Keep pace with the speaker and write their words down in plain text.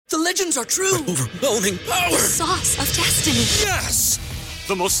The legends are true. Overwhelming power! Sauce of destiny. Yes!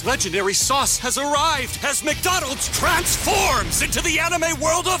 The most legendary sauce has arrived as McDonald's transforms into the anime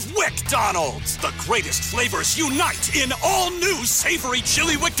world of WickDonald's. The greatest flavors unite in all new savory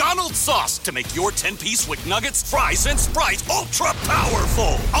chili McDonald's sauce to make your 10-piece Wick Nuggets, fries, and Sprite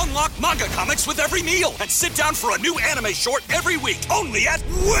ultra-powerful. Unlock manga comics with every meal and sit down for a new anime short every week only at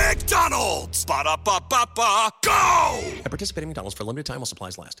WickDonald's. Ba-da-ba-ba-ba, go! And participate in McDonald's for a limited time while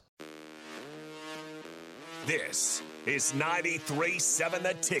supplies last. This is 93.7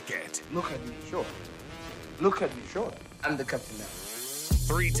 The Ticket. Look at me, sure. Look at me, sure. I'm the captain now.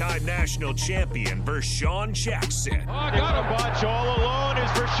 Three-time national champion Vershawn Jackson. Oh, got a bunch all alone is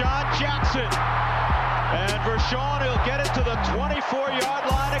Vershawn Jackson. And Vershawn will get it to the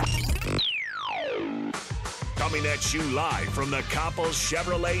 24-yard line. Coming at you live from the Coppels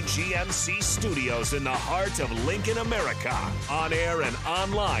Chevrolet GMC studios in the heart of Lincoln, America. On air and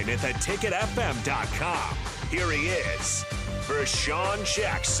online at theticketfm.com. Here he is, Vershawn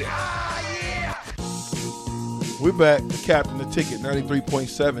Jackson. We're back. The Captain, the Ticket,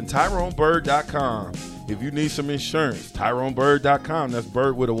 93.7, TyroneBird.com. If you need some insurance, TyroneBird.com. That's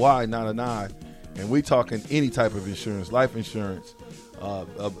bird with a Y, not an I. And we talking any type of insurance, life insurance,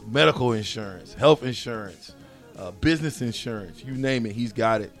 medical insurance, health insurance, business insurance, you name it, he's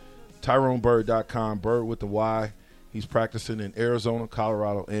got it. TyroneBird.com, bird with the Y. He's practicing in Arizona,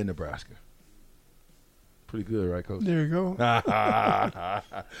 Colorado, and Nebraska. Pretty good, right, Coach? There you go.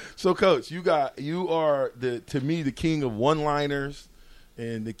 So, Coach, you are to me the king of one-liners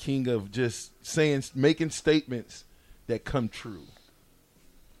and the king of just making statements that come true.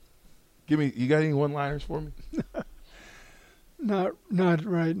 You got any one-liners for me? Not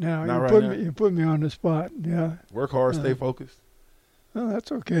right now. You put me on the spot. Yeah. Work hard, stay focused. Oh, that's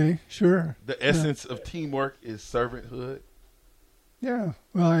okay. Sure. The essence of teamwork is servanthood. Yeah.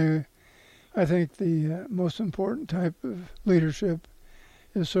 Well, I think the most important type of leadership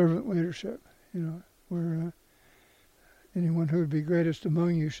is servant leadership. You know, where anyone who would be greatest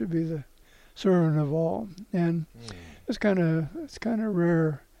among you should be the servant of all, and it's kind of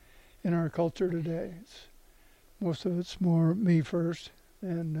rare in our culture today. Most of it's more me first,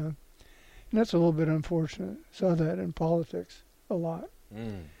 and that's a little bit unfortunate. Saw that in politics a lot.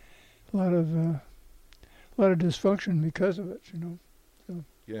 A lot of dysfunction because of it. You know. So.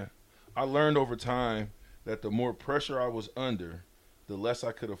 Yeah. I learned over time that the more pressure I was under, the less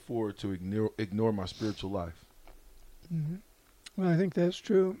I could afford to ignore my spiritual life. Mm-hmm. Well, I think that's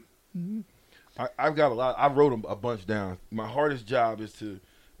true. Mm-hmm. I've got a lot. I wrote a bunch down. My hardest job is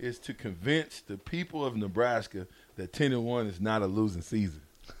to convince the people of Nebraska that 10-1 is not a losing season.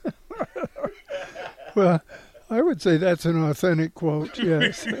 Well, I would say that's an authentic quote.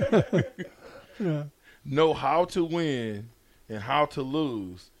 Yes. Yeah. Know how to win and how to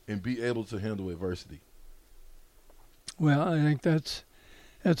lose, and be able to handle adversity. Well, I think that's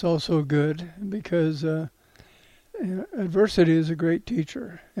also good because adversity is a great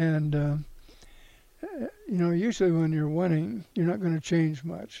teacher, and usually when you're winning, you're not going to change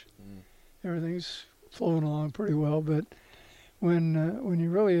much. Everything's flowing along pretty well, but when you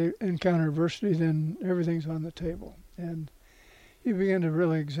really encounter adversity, then everything's on the table, and you begin to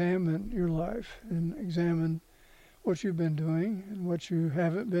really examine your life and examine what you've been doing and what you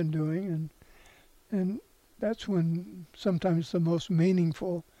haven't been doing, and that's when sometimes the most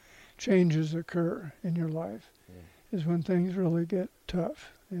meaningful changes occur in your life, is when things really get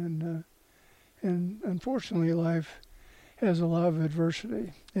tough, and unfortunately life has a lot of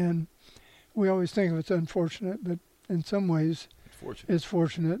adversity, and we always think of it's unfortunate, but in some ways it's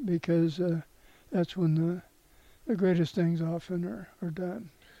fortunate because that's when the greatest things often are done.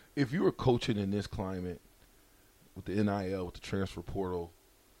 If you were coaching in this climate, with the NIL, with the transfer portal,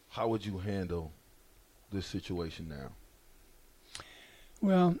 how would you handle this situation now?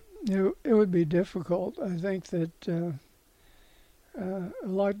 Well, it would be difficult. I think that a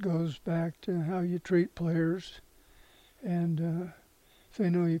lot goes back to how you treat players, and if they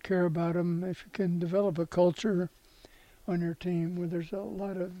know you care about them, if you can develop a culture on your team where there's a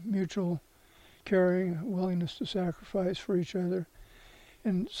lot of mutual caring, willingness to sacrifice for each other.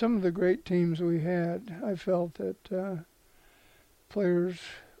 And some of the great teams we had, I felt that players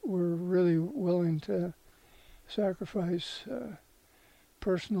were really willing to sacrifice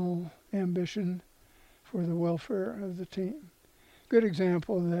personal ambition for the welfare of the team. Good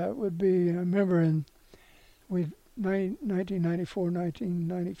example of that would be, I remember in 1994,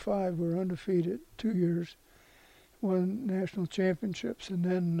 1995, we were undefeated 2 years, won national championships, and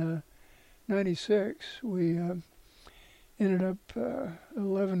then 96, we ended up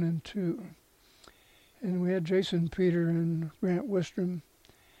 11-2, and we had Jason Peter and Grant Wistrom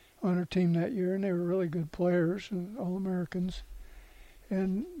on our team that year, and they were really good players and All-Americans.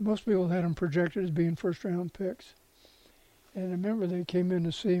 And most people had them projected as being first-round picks. And I remember they came in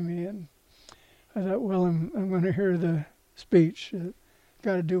to see me, and I thought, well, I'm going to hear the speech.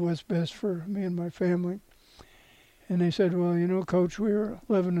 Got to do what's best for me and my family. And they said, well, you know, Coach, we were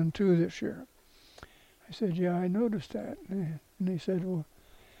 11-2 this year. I said, yeah, I noticed that. And they said, well,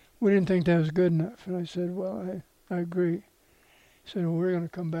 we didn't think that was good enough. And I said, well, I agree. He said, well, we're going to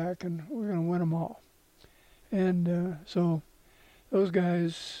come back and we're going to win them all. And so those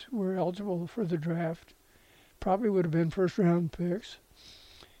guys were eligible for the draft. Probably would have been first-round picks.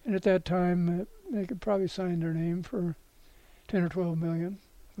 And at that time, they could probably sign their name for 10 or 12 million,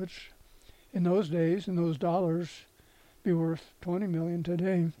 which in those days, in those dollars, be worth 20 million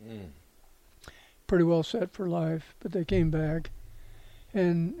today. Pretty well set for life, but they came back,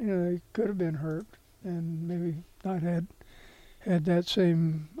 and you know they could have been hurt and maybe not had that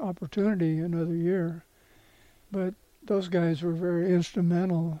same opportunity another year. But those guys were very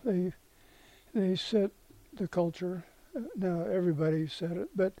instrumental. They set the culture. Now everybody said it,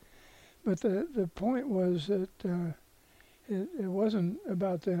 but the point was that it wasn't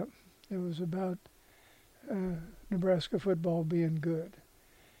about them. It was about Nebraska football being good,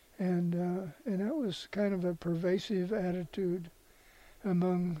 and that was kind of a pervasive attitude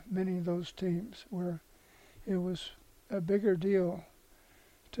among many of those teams, where it was a bigger deal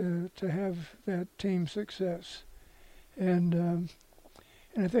to have that team success, and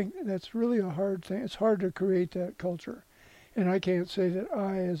I think that's really a hard thing. It's hard to create that culture, and I can't say that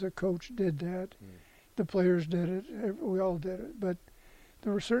I, as a coach, did that. The players did it. We all did it, but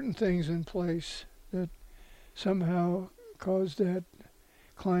there were certain things in place that somehow caused that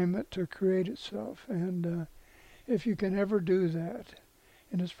climate to create itself. And if you can ever do that,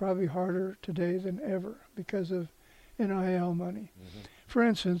 and it's probably harder today than ever because of NIL money. For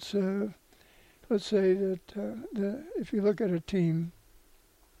instance, let's say that if you look at a team,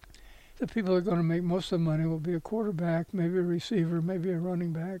 the people that are going to make most of the money will be a quarterback, maybe a receiver, maybe a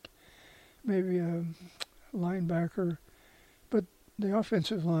running back, maybe a linebacker. But the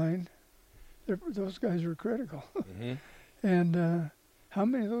offensive line, those guys are critical. And how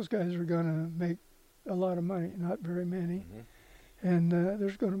many of those guys are going to make a lot of money? Not very many. And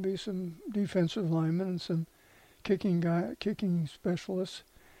there's going to be some defensive linemen and some kicking specialists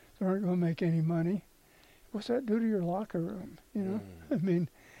that aren't going to make any money. What's that do to your locker room? You know, I mean,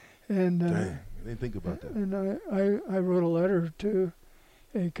 and Dang, I didn't think about that. And I wrote a letter to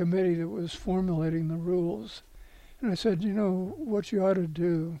a committee that was formulating the rules, and I said, you know, what you ought to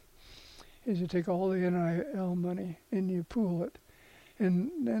do is you take all the NIL money and you pool it,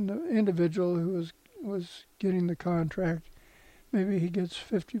 and the individual who was getting the contract, maybe he gets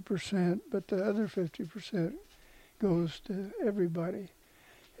 50%, but the other 50% goes to everybody.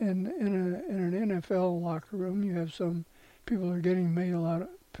 And in an NFL locker room, you have some people that are getting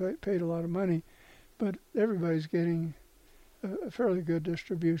paid a lot of money, but everybody's getting a fairly good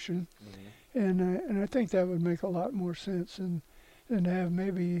distribution. And I think that would make a lot more sense than to have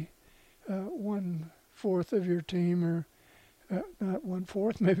maybe 1/4 of your team, or not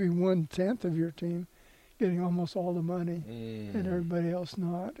 1/4, maybe 1/10 of your team getting almost all the money, and everybody else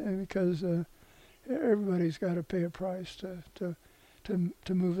not. And because everybody's got to pay a price to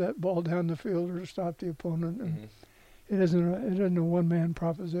move that ball down the field or to stop the opponent. And it isn't a one-man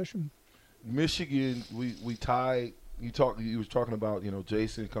proposition. Michigan, we tied. You was talking about, you know,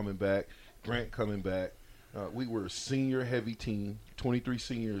 Jason coming back, Grant coming back. We were a senior-heavy team, 23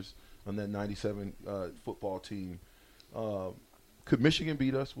 seniors on that 97 football team. Could Michigan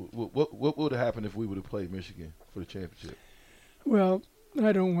beat us? What would have happened if we would have played Michigan for the championship? Well,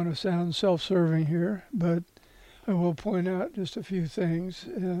 I don't want to sound self-serving here, but I will point out just a few things.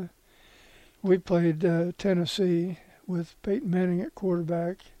 We played Tennessee with Peyton Manning at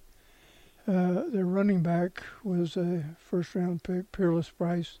quarterback. Their running back was a first-round pick. Peerless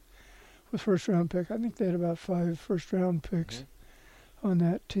Price was first-round pick. I think they had about 5 first-round picks on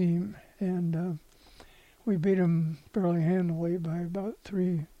that team, and we beat them fairly handily by about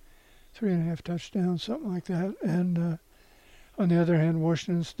 3.5 touchdowns, something like that. And on the other hand,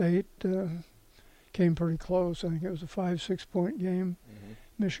 Washington State came pretty close. I think it was a 5-6 point game,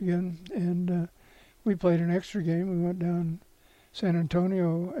 Michigan, and we played an extra game. We went down San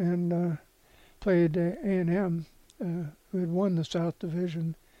Antonio and played A&M, who had won the South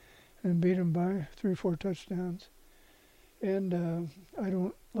Division, and beat them by 3 or 4 touchdowns. And I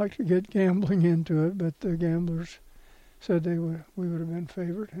don't like to get gambling into it, but the gamblers said we would have been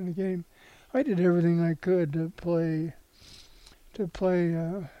favored in the game. I did everything I could to play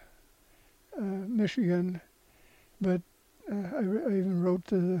Michigan, but I even wrote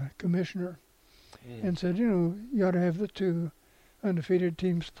to the commissioner and said, you ought to have the two undefeated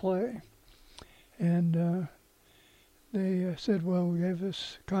teams play. And they said, well, we have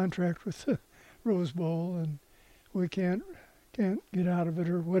this contract with the Rose Bowl, and we can't get out of it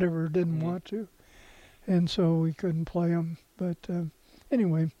or whatever, didn't want to. And so we couldn't play them. But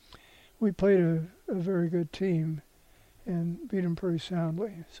anyway, we played a very good team and beat them pretty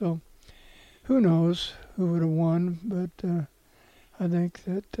soundly. So who knows who would have won, but I think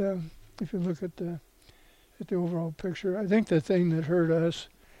that if you look at the overall picture, I think the thing that hurt us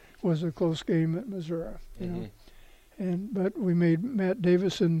was a close game at Missouri, you know. But we made Matt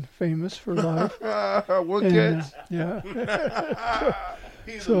Davison famous for life. One catch? Yeah.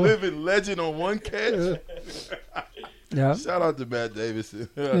 He's a living legend on one catch. Yeah. Shout out to Matt Davison.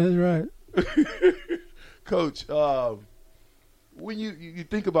 That's right. Coach, when you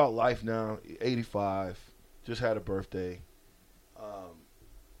think about life now, 85, just had a birthday,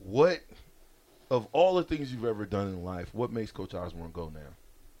 what, of all the things you've ever done in life, what makes Coach Osborne go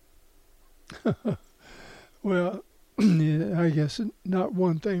now? Well, I guess not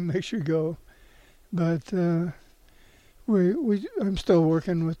one thing makes you go, but I'm still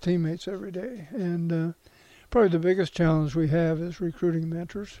working with teammates every day, and probably the biggest challenge we have is recruiting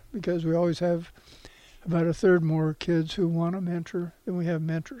mentors, because we always have about a third more kids who want a mentor than we have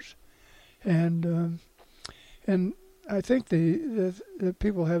mentors, and I think the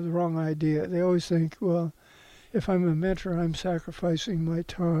people have the wrong idea. They always think, well, if I'm a mentor, I'm sacrificing my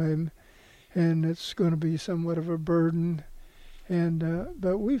time, and it's going to be somewhat of a burden.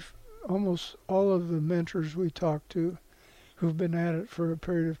 But we've almost all of the mentors we talk to who've been at it for a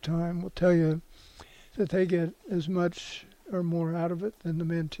period of time will tell you that they get as much or more out of it than the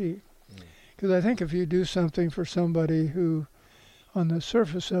mentee. Because I think if you do something for somebody who, on the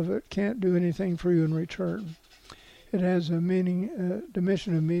surface of it, can't do anything for you in return, it has a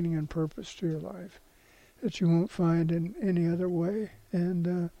dimension of meaning and purpose to your life that you won't find in any other way.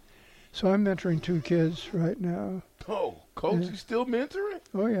 And so I'm mentoring 2 kids right now. Oh, Coach, you still mentoring?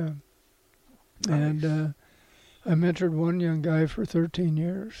 Oh, yeah. Nice. And I mentored one young guy for 13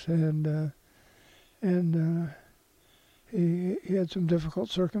 years, and he had some difficult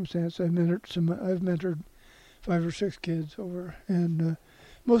circumstances. I've mentored 5 or 6 kids over, and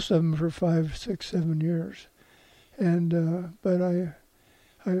most of them for 5, 6, 7 years. And but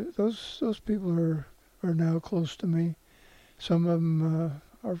those people are now close to me. Some of them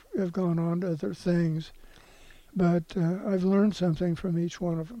have gone on to other things, but I've learned something from each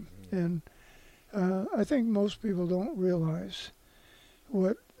one of them. And I think most people don't realize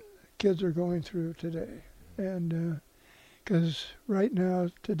what kids are going through today. And because right now,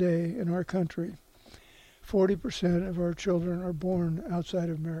 today, in our country, 40% of our children are born outside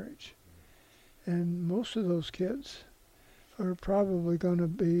of marriage. And most of those kids are probably going to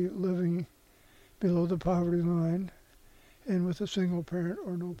be living below the poverty line and with a single parent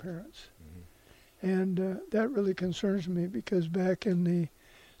or no parents. And that really concerns me, because back in the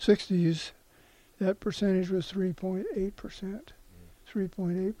 60s, that percentage was 3.8%.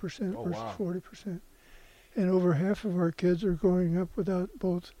 3.8% versus 40%. And over half of our kids are growing up without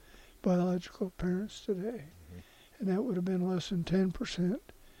both biological parents today. And that would have been less than 10%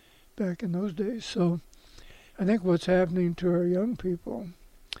 back in those days. So I think what's happening to our young people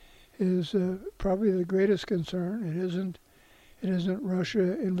is probably the greatest concern. It isn't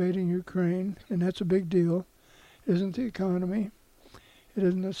Russia invading Ukraine, and that's a big deal. It isn't the economy. It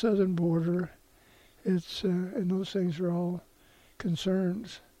isn't the southern border. It's and those things are all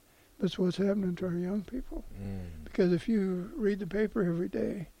concerns. That's what's happening to our young people. Because if you read the paper every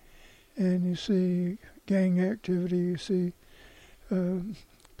day and you see gang activity, you see gun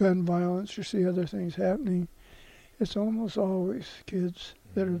violence, you see other things happening, it's almost always kids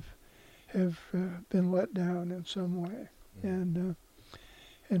that have been let down in some way and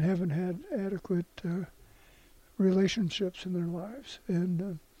haven't had adequate relationships in their lives.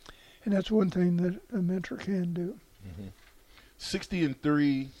 And that's one thing that a mentor can do.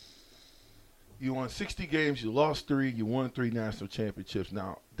 60-3. You won 60 games, you lost 3, you won 3 national championships.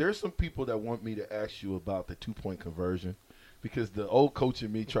 Now, there's some people that want me to ask you about the 2-point conversion, because the old coach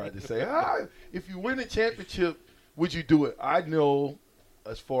in me tried to say, if you win a championship, would you do it? I know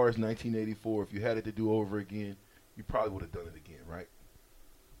as far as 1984, if you had it to do over again, you probably would have done it again, right?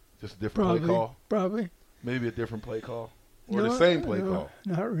 Just a different play call? Probably. Maybe a different play call? Or the same play call?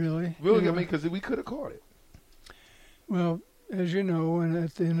 Not really. Really? I mean, because we could have caught it. Well, as you know, when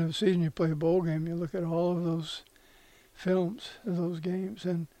at the end of the season you play a bowl game, you look at all of those films of those games,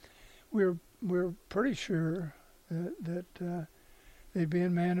 and we're pretty sure that they'd be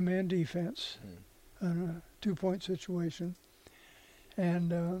in man-to-man defense on a 2-point situation.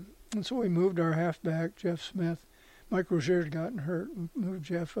 And so we moved our halfback, Jeff Smith. Mike Rozier had gotten hurt. We moved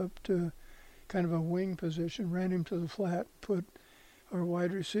Jeff up to kind of a wing position, ran him to the flat, put our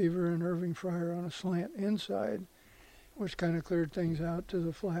wide receiver and Irving Fryer on a slant inside, which kind of cleared things out to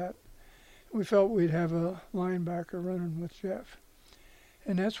the flat. We felt we'd have a linebacker running with Jeff.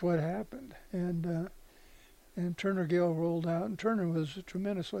 And that's what happened. And Turner Gill rolled out, and Turner was a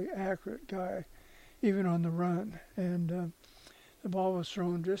tremendously accurate guy, even on the run. And the ball was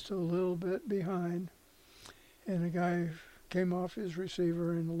thrown just a little bit behind, and the guy came off his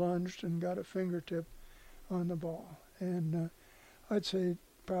receiver and lunged and got a fingertip on the ball. And I'd say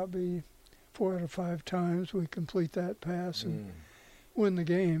probably 4 out of 5 times we complete that pass and win the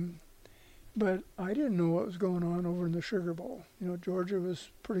game. But I didn't know what was going on over in the Sugar Bowl. You know, Georgia was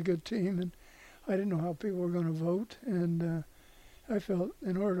a pretty good team, and I didn't know how people were going to vote. And I felt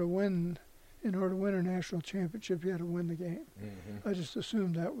in order to win a national championship, you had to win the game. I just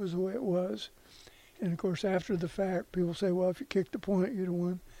assumed that was the way it was. And, of course, after the fact, people say, well, if you kicked a point, you'd have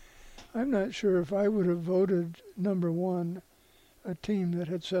won. I'm not sure if I would have voted number 1 a team that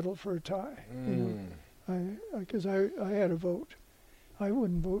had settled for a tie. You know, because I had a vote. I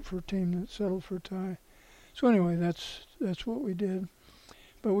wouldn't vote for a team that settled for a tie. So anyway, that's what we did.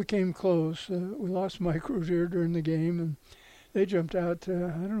 But we came close. We lost Mike Rozier during the game, and they jumped out to,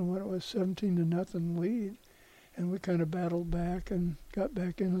 I don't know what it was, 17-0 lead. And we kind of battled back and got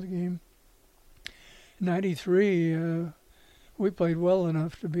back into the game. 93, we played well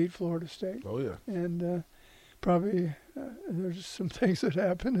enough to beat Florida State. Oh, yeah. And probably there's some things that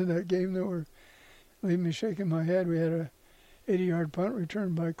happened in that game that were leaving me shaking my head. We had a 80-yard punt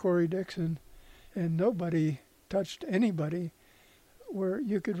return by Corey Dixon, and nobody touched anybody where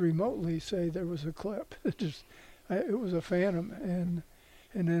you could remotely say there was a clip. It was a phantom, and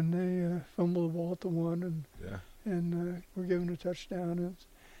then they fumbled the ball at the 1, and were given a touchdown.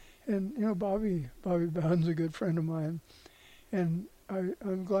 And you know, Bobby Bowden's a good friend of mine, and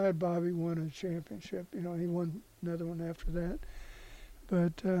I'm glad Bobby won a championship. You know, he won another one after that,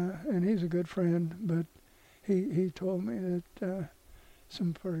 but and he's a good friend, but he told me that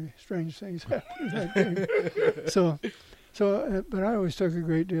some pretty strange things happened in that game. But I always took a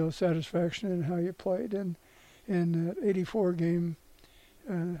great deal of satisfaction in how you played. And in that 84 game,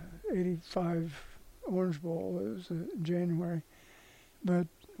 85 Orange Bowl, it was in January. But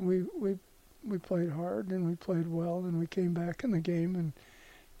we played hard, and we played well, and we came back in the game and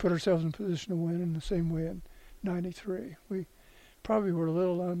put ourselves in position to win in the same way in 93. We probably were a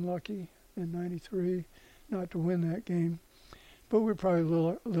little unlucky in 93 not to win that game, but we were probably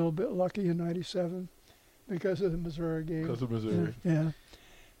a little bit lucky in 97 because of the Missouri game. Because of Missouri. Yeah.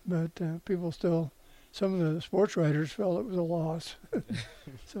 But people still, some of the sports writers felt it was a loss.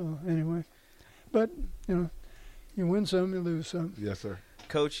 So anyway, but you know, you win some, you lose some. Yes, sir.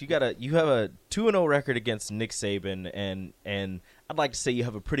 Coach, you have a 2-0 record against Nick Saban, and I'd like to say you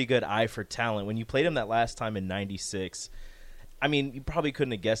have a pretty good eye for talent. When you played him that last time in '96, I mean, you probably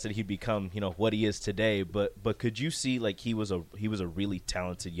couldn't have guessed that he'd become, you know, what he is today. But could you see like he was a really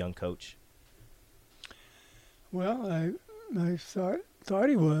talented young coach? Well, I thought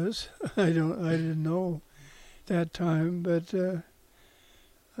he was. I didn't know that time, but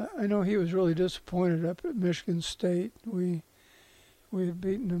I know he was really disappointed up at Michigan State. We had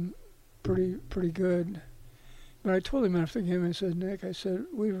beaten them pretty good. But I told him after the game, I said, Nick,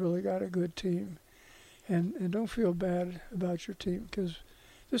 we've really got a good team. And don't feel bad about your team, because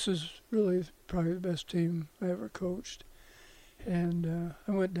this is really probably the best team I ever coached. And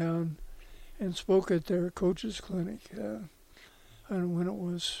I went down and spoke at their coaches clinic. I don't know when it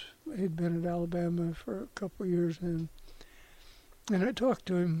was. He'd been at Alabama for a couple of years then. And I talked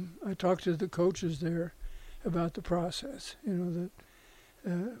to him. I talked to the coaches there about the process. You know,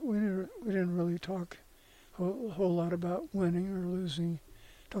 that we didn't really talk a whole lot about winning or losing.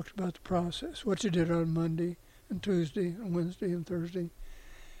 Talked about the process, what you did on Monday and Tuesday and Wednesday and Thursday.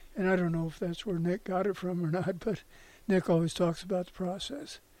 And I don't know if that's where Nick got it from or not, but Nick always talks about the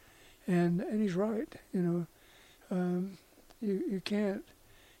process. And he's right, you know. You can't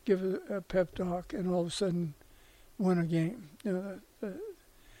give a pep talk and all of a sudden win a game. You know,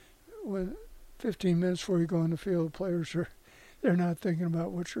 when 15 minutes before you go on the field, the players they're not thinking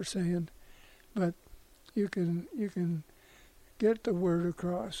about what you're saying. But you can get the word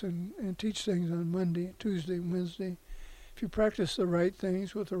across and teach things on Monday, Tuesday, Wednesday. If you practice the right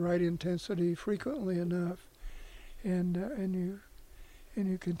things with the right intensity frequently enough, and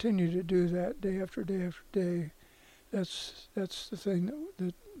you continue to do that day after day after day, that's the thing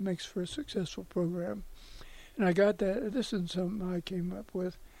that makes for a successful program. And I got that. This isn't something I came up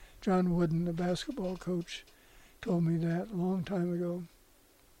with. John Wooden, the basketball coach, told me that a long time ago.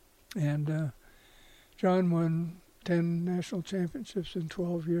 And John won 10 national championships in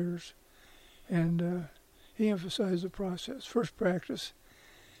 12 years. And he emphasized the process. First practice,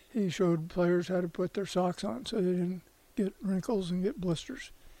 he showed players how to put their socks on so they didn't get wrinkles and get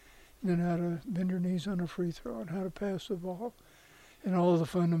blisters. And then how to bend your knees on a free throw and how to pass the ball and all of the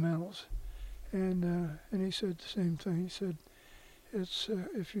fundamentals. And he said the same thing. He said, it's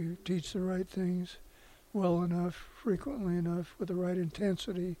if you teach the right things well enough, frequently enough, with the right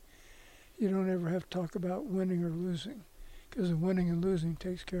intensity, you don't ever have to talk about winning or losing, because the winning and losing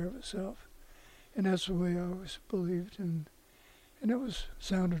takes care of itself. And that's the way I always believed, and it was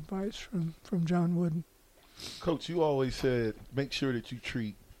sound advice from John Wooden. Coach, you always said make sure that you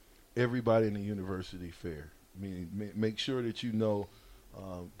treat everybody in the university fair. I mean, make sure that you know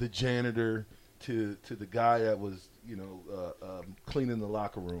the janitor to the guy that was, cleaning the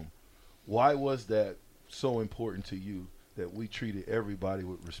locker room. Why was that so important to you that we treated everybody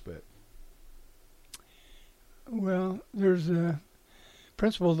with respect? Well, there's a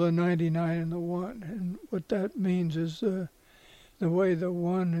principle of the 99 and the 1, and what that means is the way the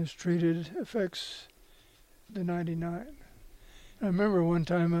 1 is treated affects the 99. I remember one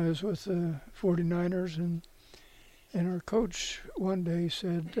time I was with the 49ers, and our coach one day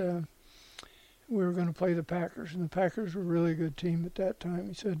said we were going to play the Packers, and the Packers were a really good team at that time.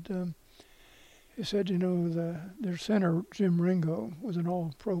 He said, their center, Jim Ringo, was an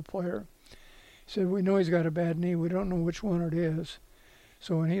all-pro player. He said, we know he's got a bad knee. We don't know which one it is.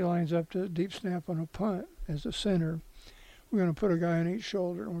 So when he lines up to deep snap on a punt as a center, we're going to put a guy on each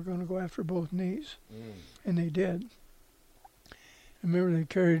shoulder, and we're going to go after both knees. And they did. I remember they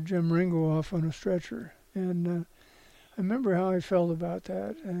carried Jim Ringo off on a stretcher, and I remember how I felt about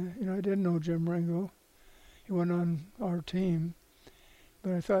that. I didn't know Jim Ringo. He wasn't on our team.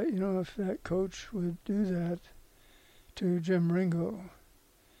 But I thought, if that coach would do that to Jim Ringo,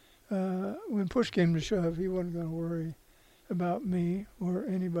 when push came to shove, he wasn't going to worry about me or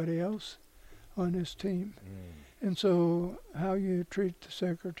anybody else on his team. And so how you treat the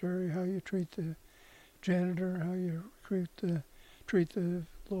secretary, how you treat the janitor, how you treat the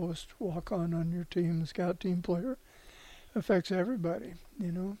lowest walk-on on your team, the scout team player, affects everybody,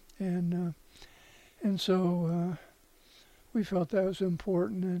 And so we felt that was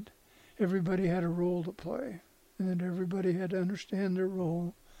important, that everybody had a role to play, and that everybody had to understand their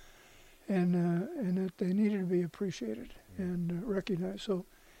role, and that they needed to be appreciated and recognized. So,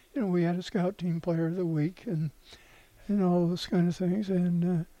 we had a scout team player of the week and all those kind of things,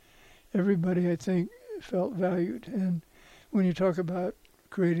 and everybody, I think, felt valued. And when you talk about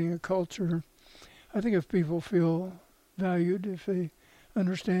creating a culture, I think if people feel valued, if they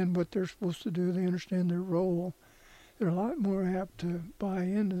understand what they're supposed to do, they understand their role, they're a lot more apt to buy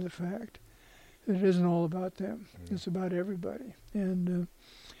into the fact that it isn't all about them. It's about everybody. And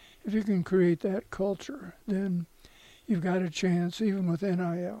if you can create that culture, then you've got a chance, even with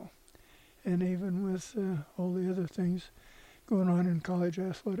NIL and even with all the other things going on in college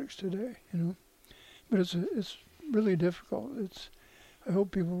athletics today, But it's really difficult. I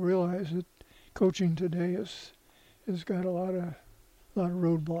hope people realize that coaching today has got a lot of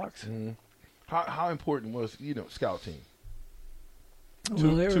roadblocks. How important was scout team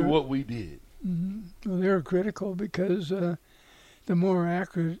to what we did? Well, they were critical because the more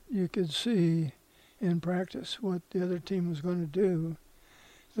accurate you could see in practice what the other team was going to do,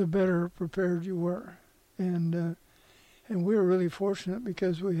 the better prepared you were. And we were really fortunate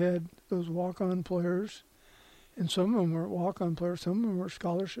because we had those walk-on players, and some of them were walk-on players, some of them were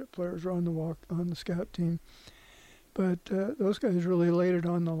scholarship players on the scout team. But those guys really laid it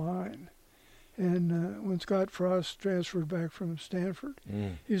on the line. And when Scott Frost transferred back from Stanford,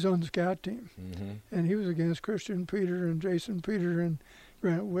 he was on the scout team. And he was against Christian Peter and Jason Peter and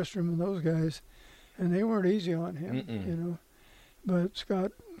Grant Wistrom and those guys. And they weren't easy on him, But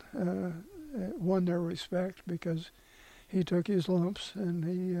Scott won their respect because he took his lumps and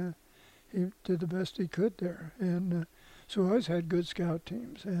he did the best he could there. And so we always had good scout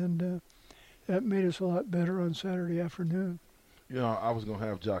teams. And that made us a lot better on Saturday afternoon. I was going to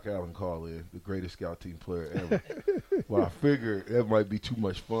have Jock Allen call in, the greatest scout team player ever. Well, I figured that might be too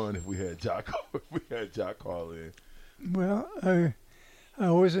much fun if we had Jock call in. Well, I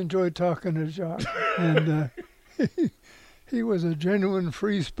always enjoyed talking to Jock, and he was a genuine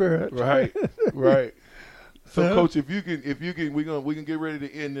free spirit. Right. So, Coach, if you can, we can get ready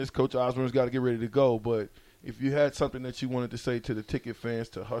to end this. Coach Osborne's got to get ready to go, but if you had something that you wanted to say to the Ticket fans,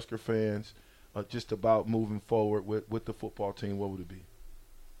 to Husker fans, just about moving forward with the football team, what would it be?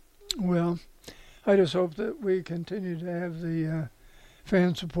 Well, I just hope that we continue to have the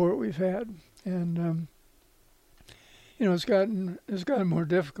fan support we've had. And it's gotten more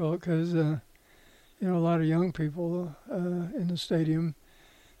difficult because a lot of young people in the stadium,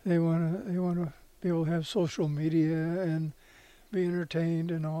 they want to be able to have social media and be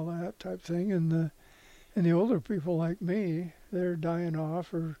entertained and all that type thing. And the older people like me, they're dying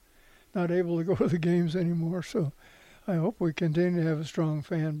off or not able to go to the games anymore. So I hope we continue to have a strong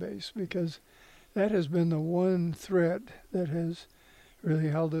fan base, because that has been the one thread that has really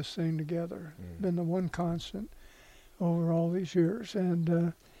held this thing together. Been the one constant over all these years.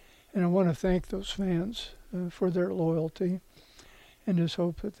 And I want to thank those fans for their loyalty, and just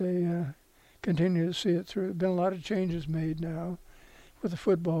hope that they continue to see it through. There have been a lot of changes made now with the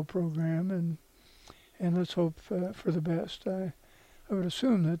football program, and let's hope for the best. I would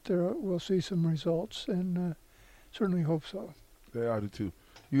assume that we'll see some results, and certainly hope so. Yeah, I do too.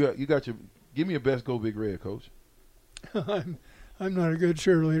 You got your. Give me your best Go Big Red, Coach. I'm not a good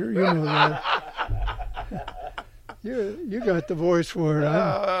cheerleader. You know that. You got the voice for it.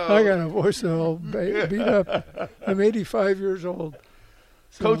 I got a voice that's all beat up. I'm 85 years old.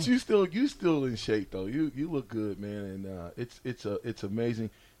 So. Coach, you still in shape though. You look good, man, and it's amazing.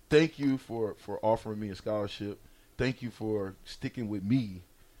 Thank you for offering me a scholarship. Thank you for sticking with me,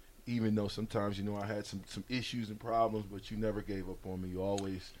 even though sometimes I had some issues and problems, but you never gave up on me. You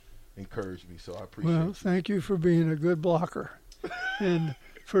always encouraged me, so I appreciate it. Well, thank you for being a good blocker, and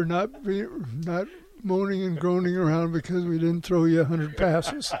for not moaning and groaning around because we didn't throw you 100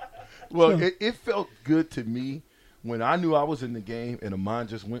 passes. Well, so. It felt good to me when I knew I was in the game and Amon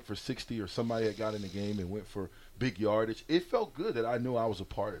just went for 60, or somebody that got in the game and went for big yardage. It felt good that I knew I was a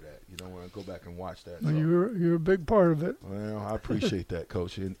part of that, when I go back and watch that. Well, so. You're a big part of it. Well, I appreciate that,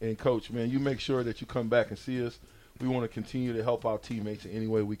 Coach. And Coach, man, you make sure that you come back and see us. We want to continue to help our teammates in any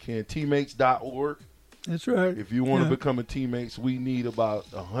way we can. Teammates.org. That's right. If you want to become a teammates, we need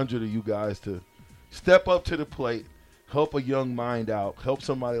about 100 of you guys to step up to the plate, help a young mind out, help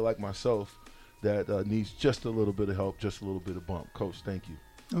somebody like myself that needs just a little bit of help, just a little bit of bump. Coach, thank you.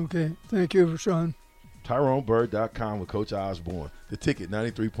 Okay. Thank you, Rashawn. TyroneBird.com with Coach Osborne. The Ticket,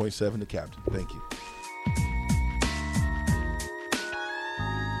 93.7, The Captain. Thank you.